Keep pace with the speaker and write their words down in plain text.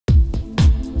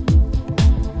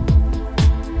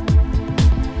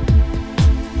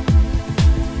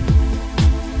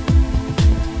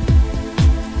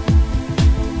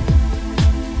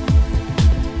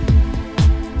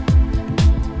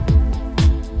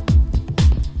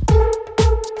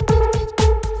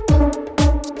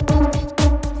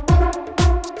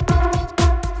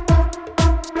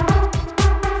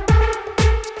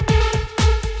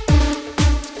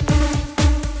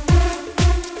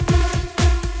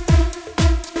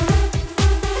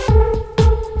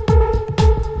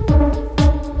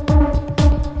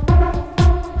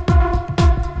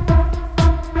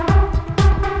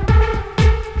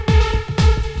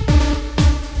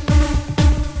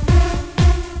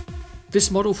This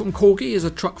model from Corgi is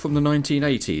a truck from the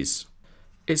 1980s.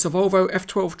 It's a Volvo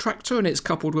F12 tractor and it's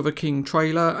coupled with a King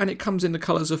trailer, and it comes in the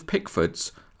colours of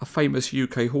Pickfords, a famous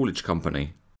UK haulage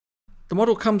company. The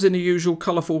model comes in the usual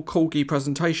colourful Corgi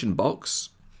presentation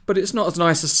box, but it's not as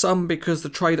nice as some because the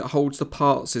tray that holds the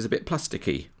parts is a bit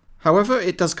plasticky. However,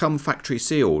 it does come factory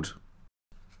sealed.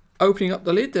 Opening up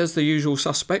the lid, there's the usual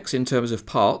suspects in terms of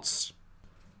parts.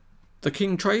 The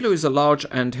King trailer is a large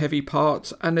and heavy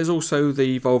part, and there's also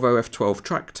the Volvo F12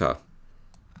 tractor.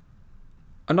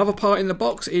 Another part in the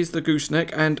box is the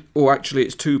gooseneck, or actually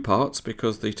it's two parts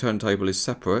because the turntable is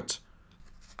separate.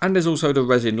 And there's also the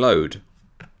resin load.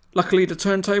 Luckily the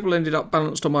turntable ended up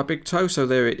balanced on my big toe, so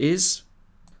there it is.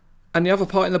 And the other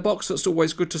part in the box that's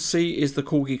always good to see is the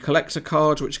Corgi collector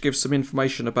card, which gives some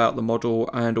information about the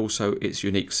model and also its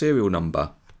unique serial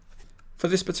number. For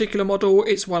this particular model,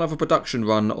 it's one of a production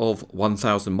run of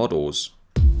 1,000 models.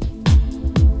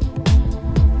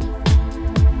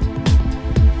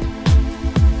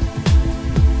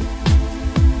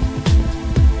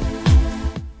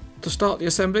 To start the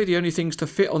assembly, the only things to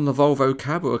fit on the Volvo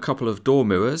cab are a couple of door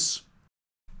mirrors.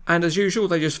 And as usual,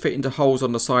 they just fit into holes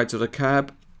on the sides of the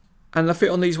cab. And the fit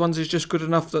on these ones is just good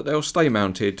enough that they'll stay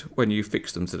mounted when you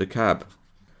fix them to the cab.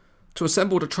 To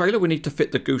assemble the trailer, we need to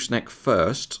fit the gooseneck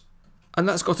first. And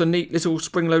that's got a neat little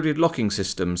spring-loaded locking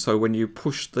system, so when you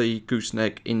push the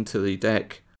gooseneck into the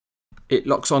deck, it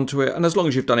locks onto it, and as long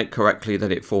as you've done it correctly, then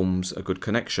it forms a good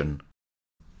connection.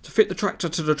 To fit the tractor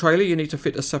to the trailer, you need to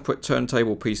fit a separate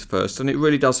turntable piece first, and it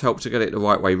really does help to get it the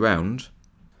right way round.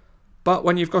 But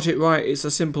when you've got it right, it's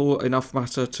a simple enough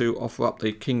matter to offer up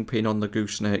the kingpin on the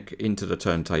gooseneck into the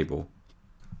turntable.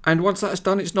 And once that's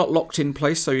done, it's not locked in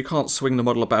place, so you can't swing the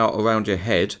model about around your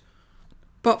head.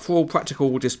 But for all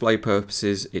practical display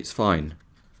purposes, it's fine.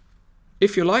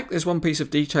 If you like, there's one piece of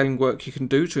detailing work you can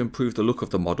do to improve the look of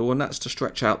the model, and that's to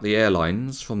stretch out the air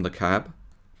lines from the cab.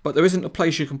 But there isn't a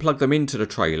place you can plug them into the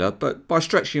trailer, but by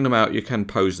stretching them out you can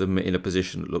pose them in a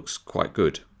position that looks quite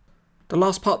good. The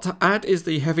last part to add is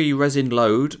the heavy resin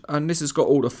load, and this has got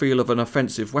all the feel of an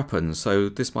offensive weapon, so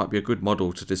this might be a good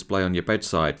model to display on your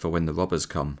bedside for when the robbers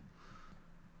come.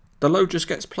 The load just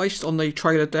gets placed on the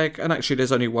trailer deck, and actually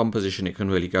there's only one position it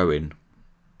can really go in.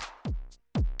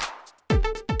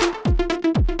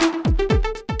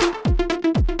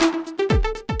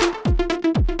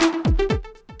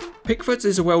 Pickfords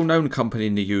is a well-known company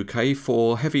in the UK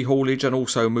for heavy haulage and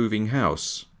also moving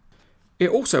house. It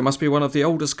also must be one of the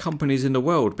oldest companies in the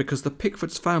world because the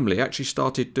Pickfords family actually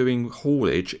started doing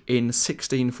haulage in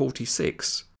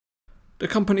 1646. The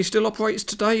company still operates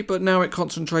today, but now it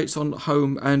concentrates on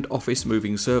home and office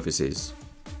moving services.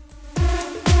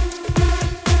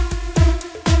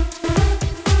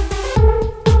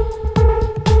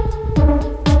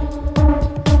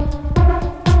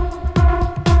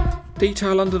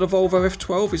 Detail under the Volvo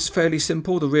F12 is fairly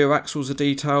simple. The rear axles are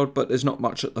detailed, but there's not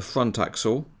much at the front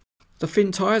axle. The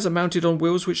fin tyres are mounted on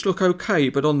wheels which look okay,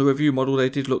 but on the review model they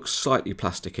did look slightly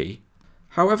plasticky.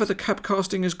 However, the cab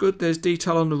casting is good. There's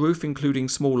detail on the roof including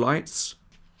small lights.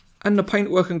 And the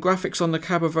paintwork and graphics on the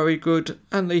cab are very good,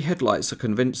 and the headlights are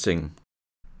convincing.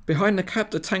 Behind the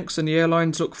cab the tanks and the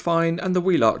airlines look fine, and the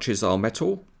wheel arches are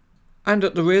metal. And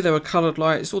at the rear there are coloured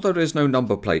lights, although there's no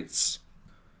number plates.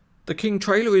 The King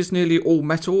trailer is nearly all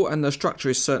metal and the structure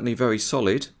is certainly very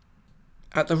solid.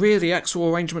 At the rear the axle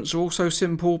arrangements are also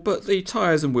simple, but the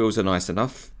tyres and wheels are nice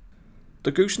enough.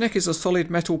 The gooseneck is a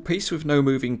solid metal piece with no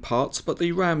moving parts, but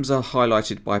the rams are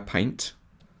highlighted by paint.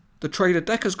 The trailer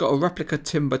deck has got a replica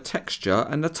timber texture,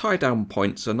 and the tie-down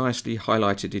points are nicely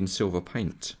highlighted in silver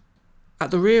paint. At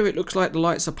the rear it looks like the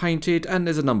lights are painted and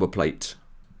there's a number plate.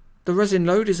 The resin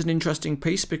load is an interesting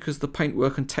piece because the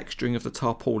paintwork and texturing of the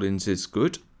tarpaulins is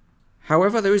good.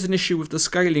 However, there is an issue with the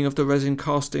scaling of the resin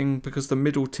casting because the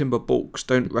middle timber balks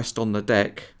don't rest on the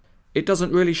deck. It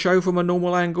doesn't really show from a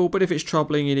normal angle, but if it's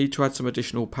troubling you need to add some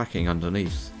additional packing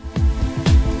underneath.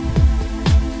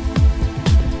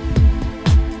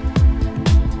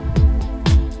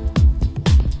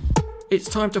 It's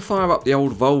time to fire up the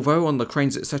old Volvo on the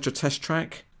CranesEtcTV test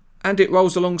track, and it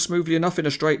rolls along smoothly enough in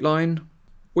a straight line,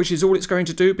 which is all it's going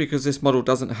to do because this model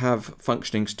doesn't have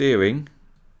functioning steering,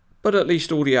 but at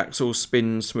least all the axles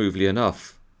spin smoothly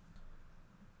enough.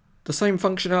 The same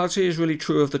functionality is really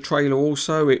true of the trailer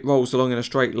also. It rolls along in a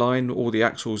straight line, all the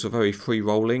axles are very free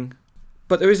rolling.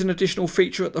 But there is an additional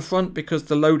feature at the front because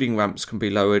the loading ramps can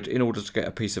be lowered in order to get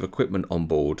a piece of equipment on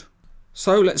board.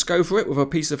 So let's go for it with a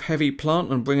piece of heavy plant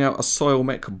and bring out a soil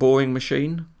mech boring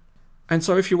machine. And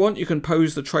so if you want you can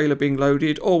pose the trailer being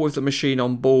loaded or with the machine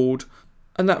on board,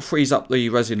 and that frees up the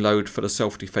resin load for the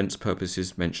self-defense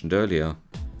purposes mentioned earlier.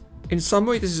 In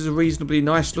summary, this is a reasonably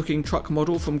nice looking truck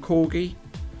model from Corgi.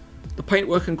 The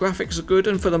paintwork and graphics are good,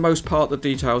 and for the most part the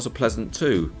details are pleasant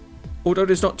too. Although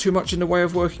there's not too much in the way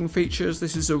of working features,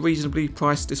 this is a reasonably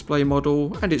priced display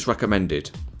model and it's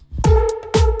recommended.